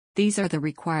These are the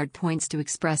required points to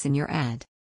express in your ad.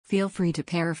 Feel free to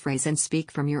paraphrase and speak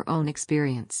from your own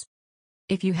experience.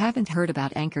 If you haven't heard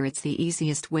about Anchor, it's the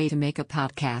easiest way to make a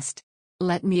podcast.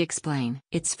 Let me explain.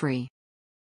 It's free.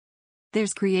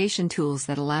 There's creation tools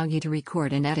that allow you to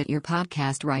record and edit your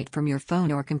podcast right from your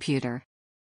phone or computer.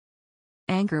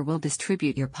 Anchor will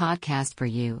distribute your podcast for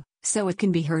you, so it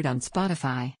can be heard on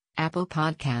Spotify, Apple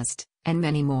Podcast, and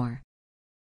many more.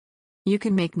 You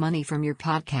can make money from your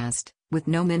podcast, with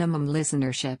no minimum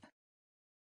listenership.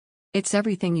 It's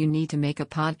everything you need to make a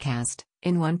podcast,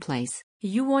 in one place.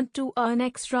 You want to earn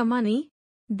extra money?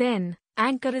 Then,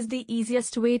 Anchor is the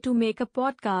easiest way to make a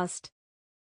podcast.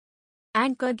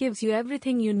 Anchor gives you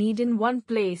everything you need in one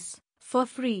place, for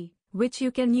free, which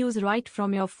you can use right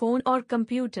from your phone or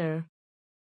computer.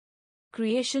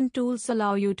 Creation tools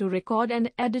allow you to record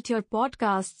and edit your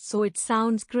podcast so it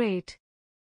sounds great.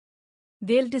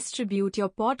 They'll distribute your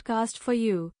podcast for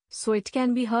you, so it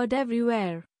can be heard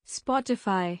everywhere: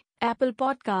 Spotify, Apple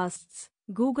Podcasts,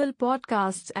 Google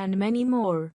Podcasts, and many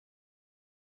more.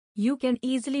 You can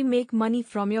easily make money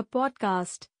from your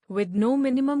podcast, with no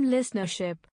minimum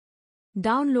listenership.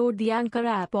 Download the Anchor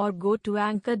app or go to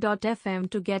anchor.fm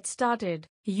to get started.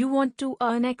 You want to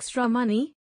earn extra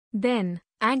money? Then,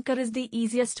 Anchor is the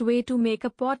easiest way to make a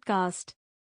podcast.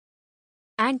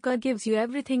 Anchor gives you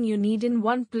everything you need in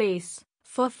one place,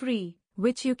 for free,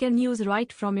 which you can use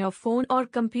right from your phone or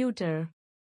computer.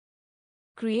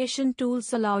 Creation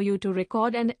tools allow you to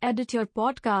record and edit your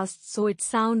podcast so it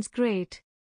sounds great.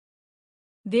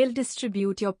 They'll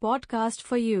distribute your podcast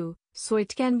for you, so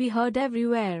it can be heard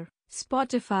everywhere: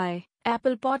 Spotify,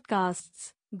 Apple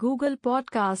Podcasts, Google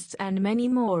Podcasts, and many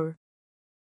more.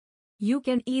 You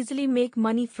can easily make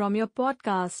money from your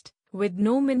podcast, with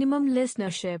no minimum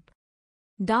listenership.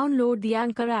 Download the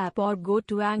Anchor app or go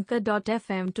to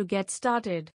anchor.fm to get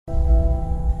started.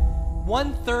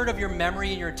 1/3 of your memory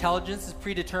and your intelligence is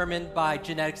predetermined by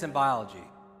genetics and biology.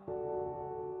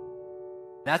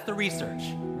 That's the research.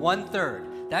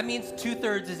 1/3. That means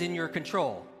 2/3 is in your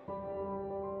control.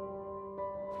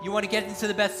 You want to get into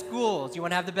the best schools, you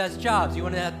want to have the best jobs, you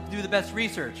want to do the best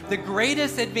research. The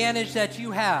greatest advantage that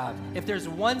you have, if there's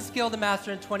one skill to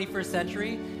master in the 21st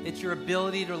century, it's your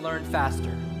ability to learn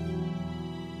faster.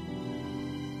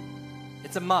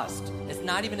 It's a must. It's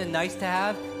not even a nice to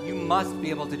have. You must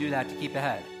be able to do that to keep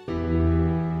ahead.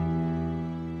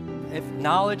 If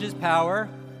knowledge is power,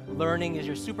 learning is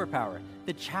your superpower.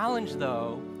 The challenge,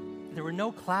 though, there were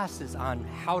no classes on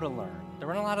how to learn. There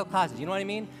weren't a lot of classes, you know what I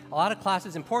mean? A lot of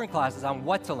classes, important classes on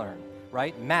what to learn,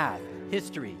 right? Math,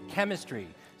 history, chemistry,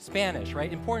 Spanish,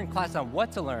 right? Important classes on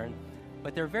what to learn,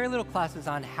 but there are very little classes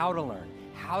on how to learn,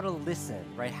 how to listen,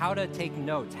 right? How to take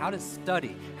notes, how to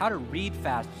study, how to read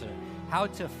faster, how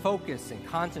to focus and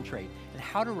concentrate, and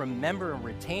how to remember and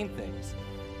retain things.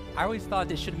 I always thought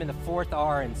this should have been the 4th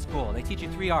R in school. They teach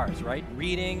you 3 R's, right?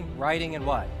 Reading, writing, and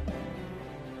what?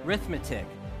 Arithmetic.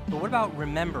 But what about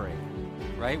remembering,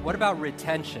 right? What about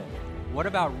retention? What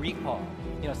about recall?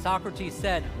 You know, Socrates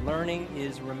said, learning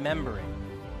is remembering.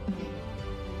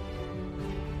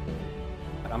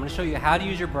 But I'm going to show you how to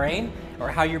use your brain, or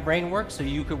how your brain works, so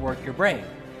you could work your brain.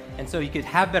 And so you could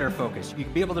have better focus. You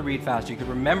could be able to read faster. You could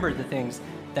remember the things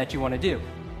that you want to do.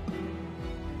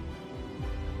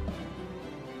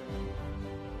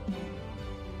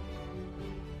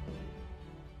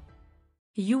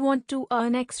 You want to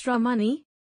earn extra money?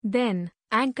 Then,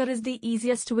 Anchor is the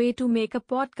easiest way to make a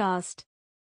podcast.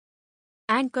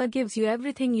 Anchor gives you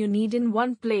everything you need in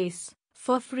one place,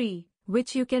 for free,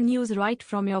 which you can use right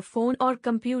from your phone or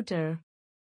computer.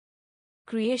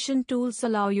 Creation tools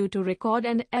allow you to record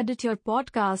and edit your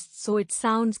podcast so it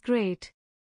sounds great.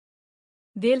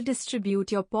 They'll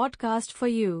distribute your podcast for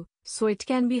you, so it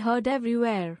can be heard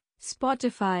everywhere: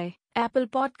 Spotify, Apple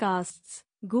Podcasts,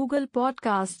 Google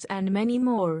Podcasts, and many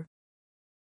more.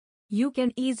 You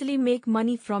can easily make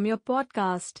money from your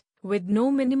podcast, with no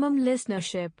minimum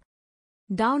listenership.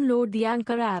 Download the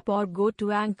Anchor app or go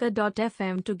to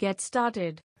anchor.fm to get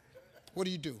started. What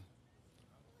do?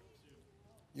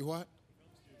 You what?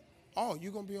 Oh,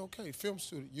 you're going to be okay. Film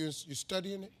student. You're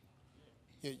studying it?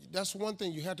 Yeah, that's one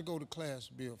thing. You have to go to class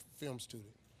to be a film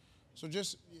student. So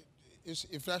just,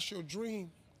 if that's your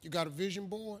dream, you got a vision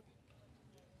board?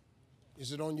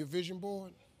 Is it on your vision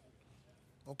board?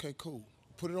 Okay, cool.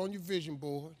 Put it on your vision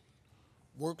board.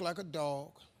 Work like a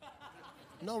dog.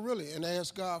 No, really, and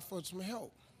ask God for some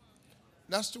help.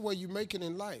 That's the way you make it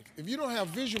in life. If you don't have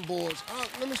vision boards,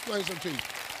 let me explain something to you.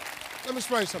 Let me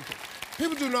explain something.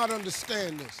 People do not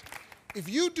understand this. If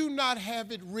you do not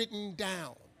have it written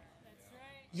down,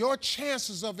 your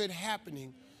chances of it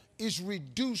happening is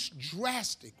reduced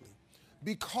drastically.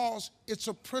 because it's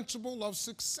a principle of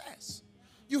success.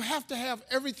 You have to have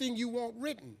everything you want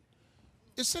written.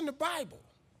 It's in the Bible.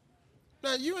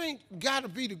 Now, you ain't got to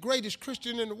be the greatest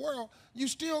Christian in the world. You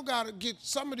still got to get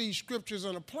some of these scriptures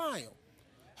and apply them.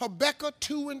 Habakkuk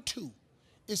 2:2.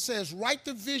 It says, write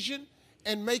the vision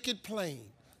and make it plain,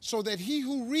 so that he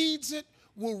who reads it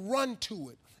will run to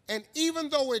it. And even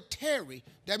though it tarry,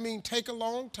 that means take a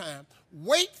long time,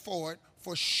 wait for it,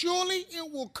 for surely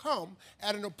it will come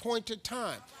at an appointed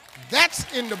time.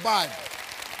 That's in the Bible.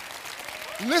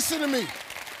 Listen to me.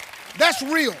 That's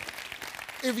real.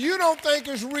 If you don't think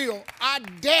it's real, I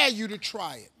dare you to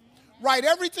try it. Write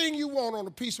everything you want on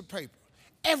a piece of paper.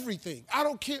 Everything. I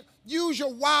don't care. Use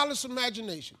your wildest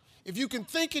imagination. If you can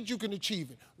think it, you can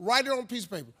achieve it. Write it on a piece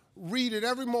of paper. Read it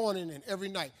every morning and every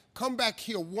night. Come back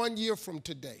here 1 year from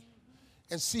today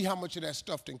and see how much of that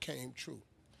stuff then came true.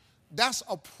 That's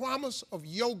a promise of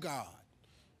your God.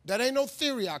 That ain't no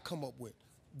theory I come up with.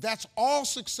 That's all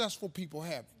successful people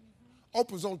have.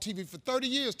 Oprah's on TV for 30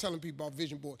 years telling people about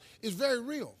vision boards. It's very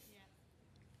real.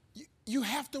 Yeah. You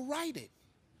have to write it.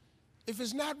 If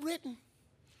it's not written,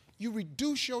 you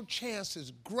reduce your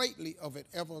chances greatly of it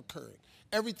ever occurring.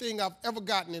 Everything I've ever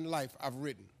gotten in life, I've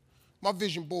written. My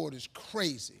vision board is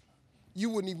crazy. You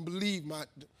wouldn't even believe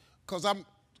I'm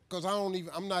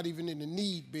not even in the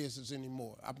need business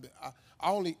anymore.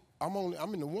 I'm in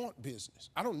the want business.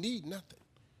 I don't need nothing.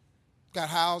 Got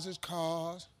houses,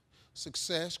 cars,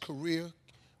 success, career,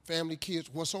 family, kids.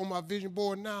 What's on my vision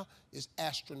board now is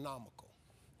astronomical.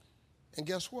 And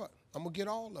guess what? I'm going to get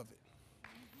all of it.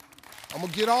 I'm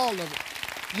going to get all of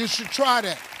it. You should try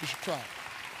that. You should try it.